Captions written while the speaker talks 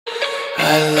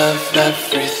I love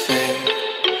everything.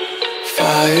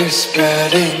 Fire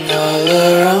spreading all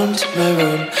around my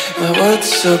room. My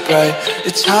world's so bright,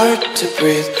 it's hard to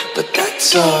breathe, but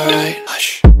that's alright.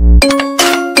 Hush.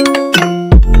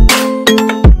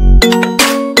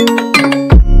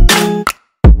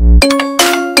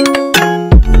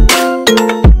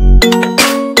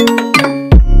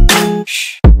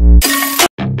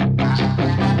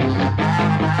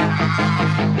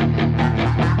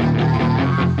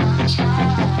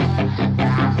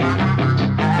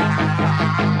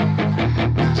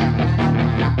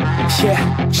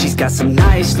 Yeah, she's got some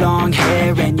nice long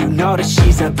hair, and you know that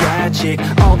she's a bad chick.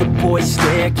 All the boys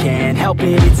stare, can't help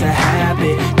it, it's a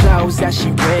habit. Clothes that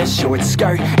she wears, short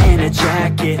skirt and a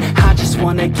jacket. I just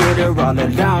wanna get her all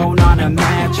alone on a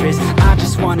mattress. I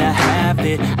just wanna have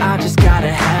it, I just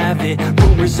gotta have it.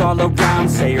 Rumors all around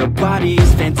say her body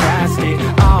is fantastic.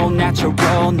 All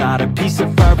natural, not a piece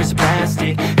of fur is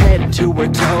plastic. Head to her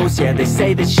toes, yeah, they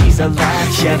say that she's a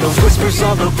latch. Yeah, the whispers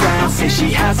all around say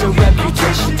she has a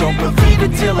reputation. Don't believe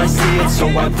it till I see it, so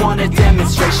I want a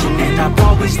demonstration. And I've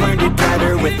always learned it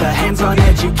better with a hands-on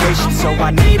education. So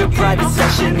I need a private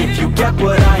session, if you get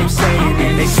what I am saying.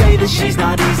 And they say that she's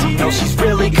not easy, no, she's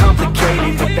really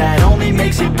complicated, but that only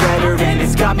makes it better, and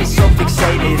it's got me so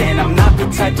fixated. And I'm not the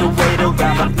type to wait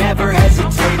around, I've never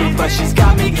hesitated, but she's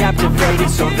got me captivated,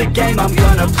 so the game, I'm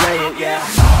gonna play it, yeah.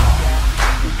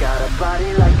 You got a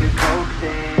body like a coke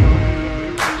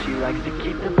thing, she likes to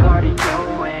keep the party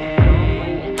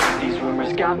going. These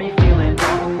rumors got me feeling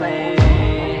lonely,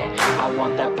 I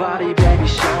want that body, baby,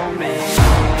 show me.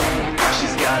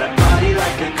 She's got a body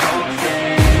like a coke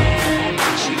thing,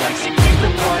 she likes to keep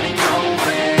the party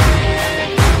going.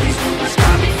 These rumors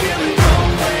got me feeling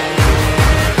lonely,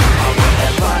 I want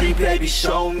that body, baby,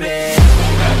 show me.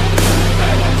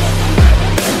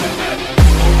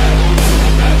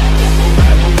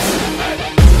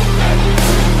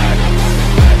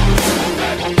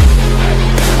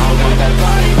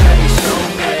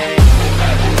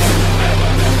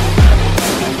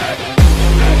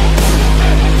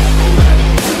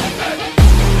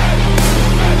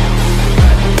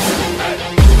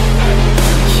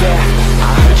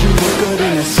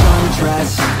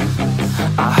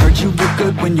 I heard you look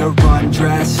good when you're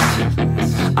undressed.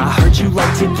 I heard you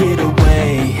like to get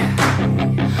away.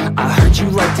 I heard you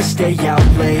like to stay out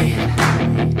late.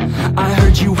 I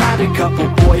heard you had a couple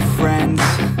boyfriends.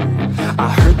 I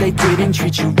heard they didn't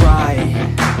treat you right.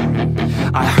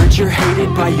 I heard you're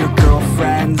hated by your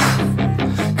girlfriends,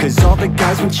 'cause all the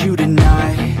guys want you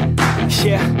tonight.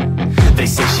 Yeah, they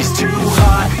say she's too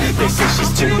hot, they say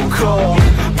she's too cold.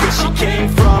 Where she came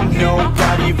from,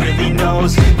 nobody really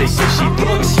knows. They say she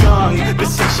looks young, but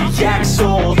say she acts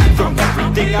old. From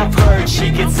everything I've heard, she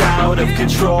gets out of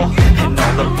control. And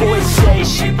all the boys say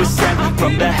she was sent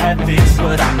from the heavens,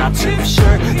 but I'm not too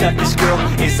sure that this girl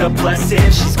is a blessing.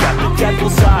 She's got the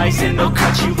devil's eyes and they'll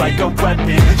cut you like a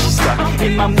weapon. She's stuck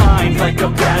in my mind like a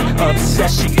bad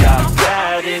obsession. Got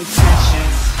bad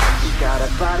intentions. She got a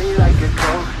body like a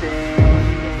coke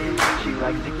thing, she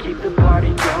likes to keep the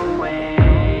party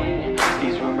going.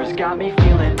 These rumors got me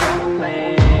feeling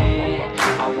lonely,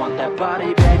 I want that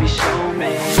body, baby, show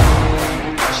me.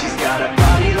 She's got a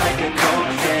body like a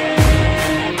coke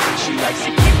thing, she likes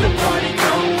to keep the party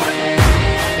going.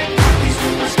 These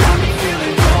rumors got me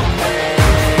feeling lonely,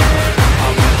 I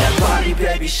want that body,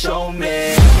 baby, show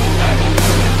me.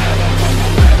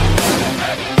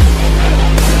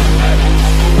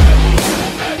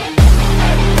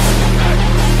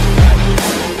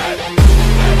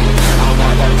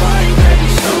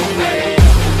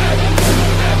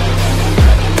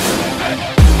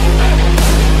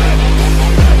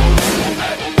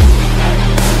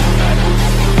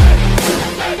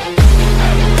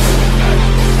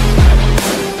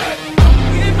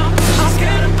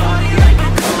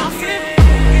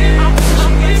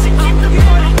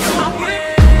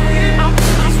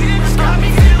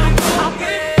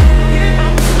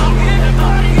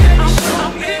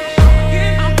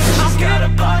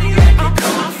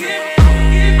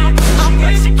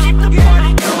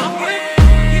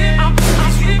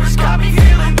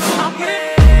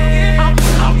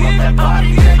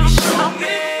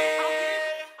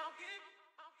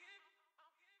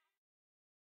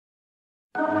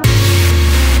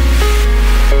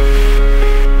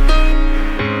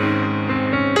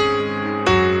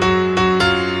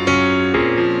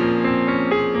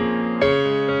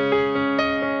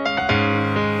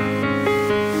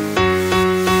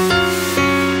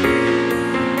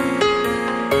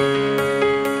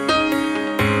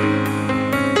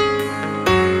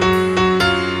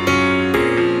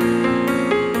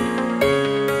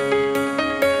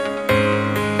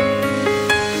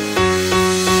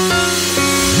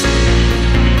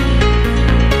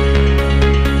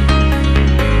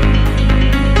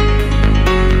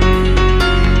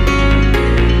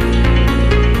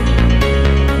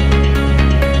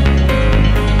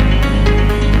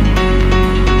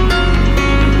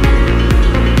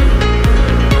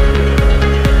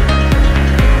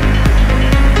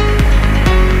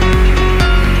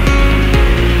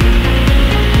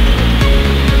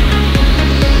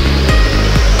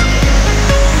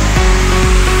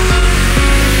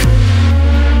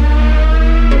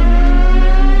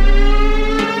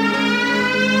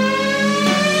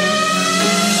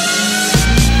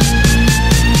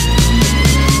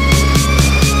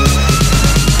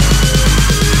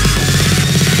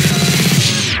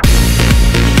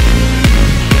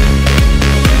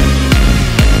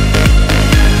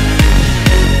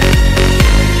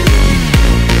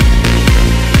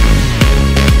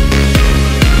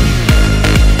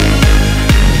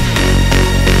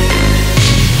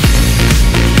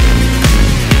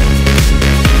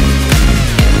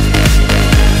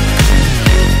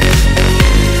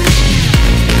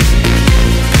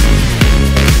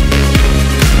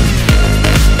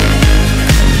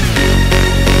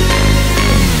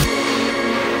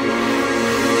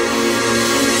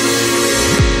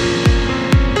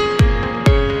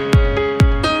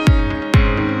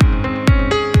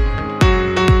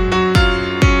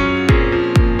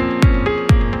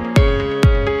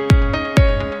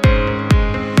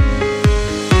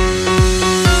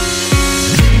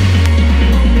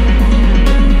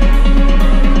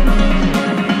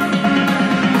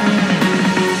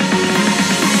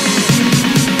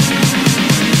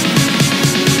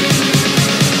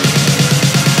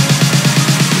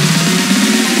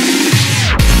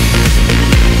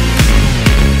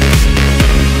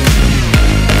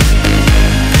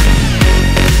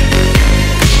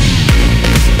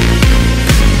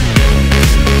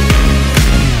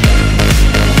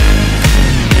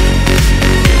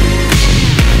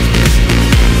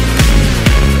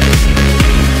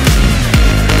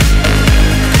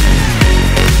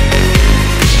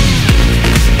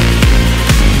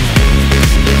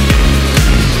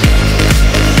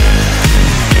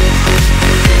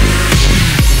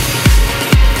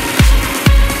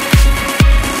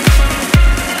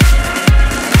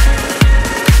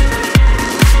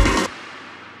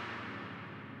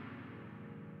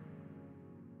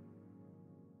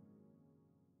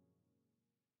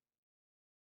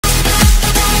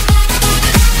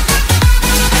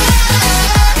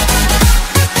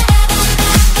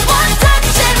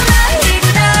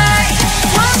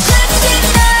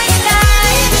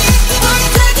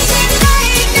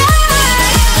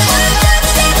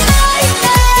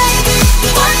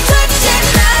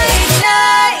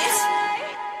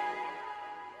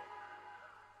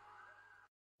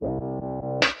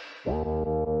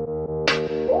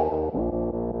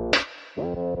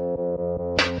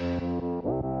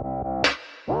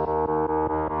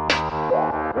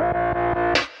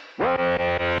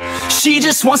 She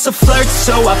just wants to flirt,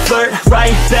 so I flirt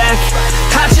right back.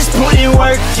 I just put in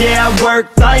work, yeah, I work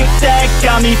like that.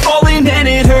 Got me falling and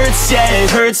it hurts, yeah,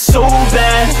 it hurts so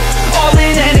bad. All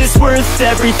in and it's worth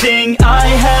everything I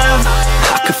have.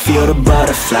 I could feel the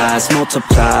butterflies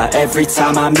multiply every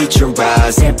time I meet your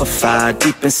eyes. Amplify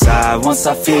deep inside once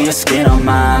I feel your skin on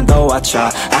mine. Though I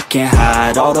try, I can't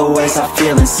hide all the ways I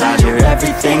feel inside. You're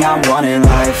everything I want in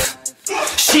life.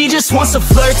 She just wants to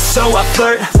flirt, so I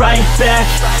flirt right back.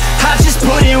 I just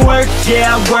put in work,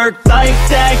 yeah, I work like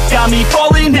that. Got me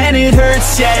falling and it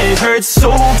hurts, yeah, it hurts so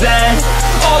bad.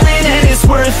 All in and it's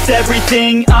worth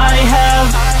everything I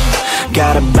have.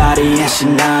 Got a body and she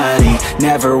naughty,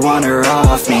 never want her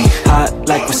off me. Hot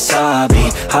like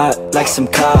wasabi, hot like some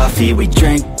coffee. We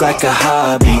drink like a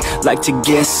hobby, like to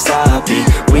get sloppy.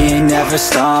 We ain't never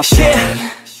stopping.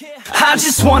 Yeah. I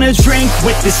just wanna drink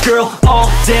with this girl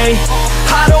all day.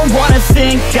 I don't wanna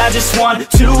think, I just want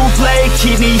to play.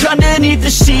 Keep me underneath the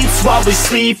sheets while we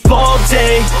sleep all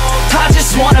day. I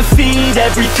just wanna feed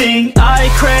everything I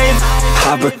crave.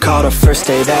 I recall the first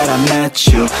day that I met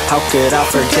you. How could I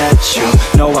forget you?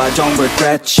 No, I don't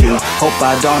regret you. Hope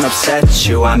I don't upset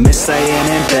you. I miss laying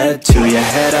in bed too. Your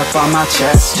head up on my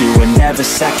chest, you were never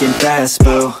second best,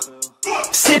 boo.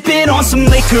 Sipping on some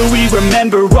liquor, we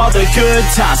remember all the good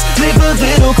times. Live a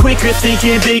little quicker,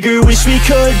 thinking bigger, wish we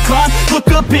could climb. Look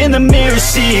up in the mirror,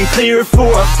 seeing clearer for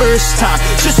our first time.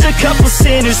 Just a couple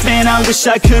sinners, man, I wish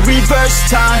I could reverse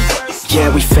time.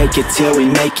 Yeah, we fake it till we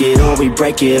make it, or we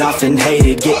break it off and hate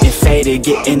it. Getting faded,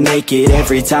 getting naked,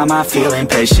 every time I feel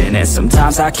impatient. And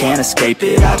sometimes I can't escape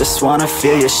it, I just wanna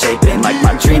feel you shaping. Like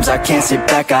my dreams, I can't sit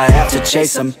back, I have to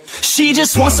chase them. She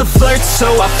just wants to flirt, so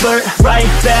I flirt right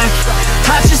back.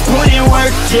 I just put in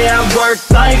work, yeah, I work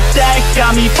like that.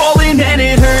 Got me falling and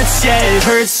it hurts, yeah, it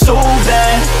hurts so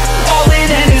bad. All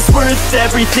in and it's worth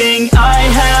everything I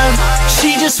have.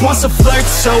 She just wants to flirt,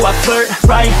 so I flirt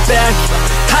right back.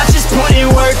 I just put in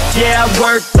work, yeah, I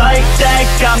work like that.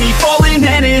 Got me falling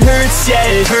and it hurts, yeah,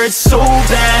 it hurts so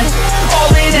bad.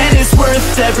 All in and it's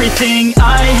worth everything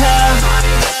I have.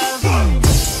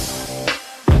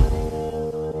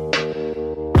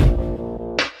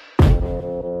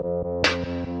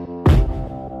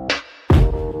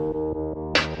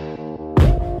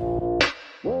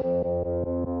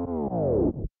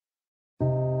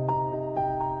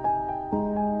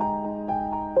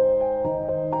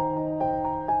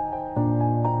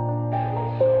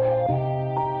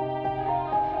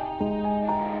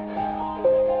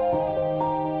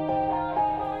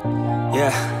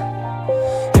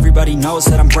 Yeah, everybody knows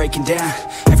that I'm breaking down.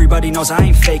 Everybody knows I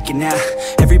ain't faking now.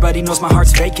 Everybody knows my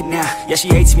heart's vacant now. Yeah, she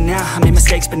hates me now, I made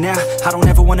mistakes but now I don't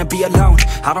ever wanna be alone.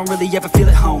 I don't really ever feel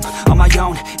at home. On my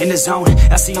own, in the zone,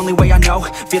 that's the only way I know.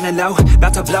 Feeling low,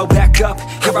 about to blow back up.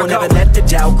 Here I never let the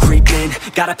doubt creep in.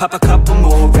 Gotta pop a couple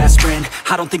more aspirin.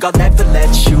 I don't think I'll ever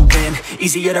let you in.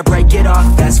 Easier to break it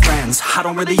off as friends. I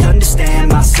don't really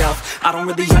understand myself. I don't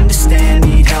really understand,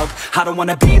 need help. I don't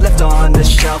wanna be left on the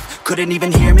shelf. Couldn't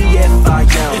even hear me if I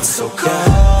yelled. It's so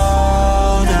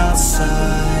cold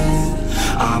outside,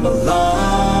 I'm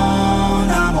alone,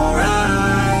 I'm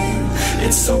alright.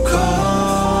 It's so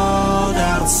cold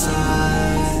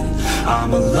outside,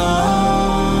 I'm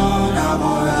alone, I'm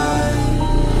alright.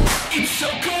 It's so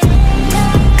cold.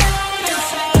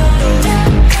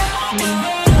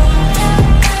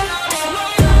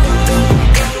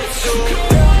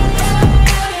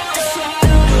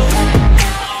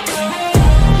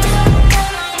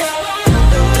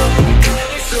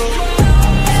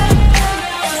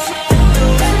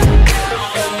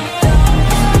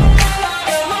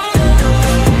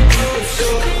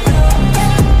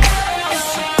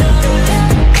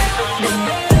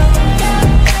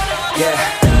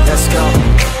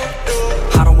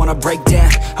 Break down,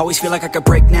 always feel like I could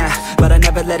break now, but I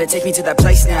never let it take me to that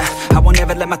place now. I won't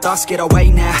ever let my thoughts get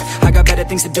away now. I got better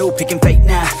things to do, picking fate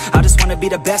now. I just wanna be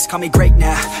the best, call me great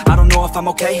now. I don't know if I'm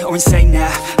okay or insane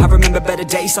now. I remember better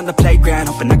days on the playground,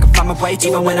 hoping I can find my way to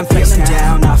even when I'm feeling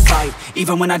down, I fight,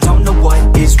 even when I don't know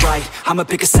what is right. I'ma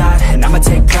pick a side, and I'ma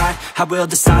take pride. I will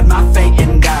decide my fate,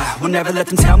 and I will never let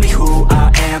them tell me who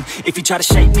I am. If you try to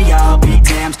shape me, I'll be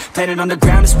damned. Planet on the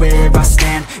ground is where I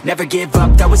stand. Never give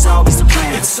up, that was always the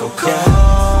plan. It's so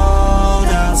cold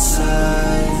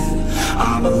outside,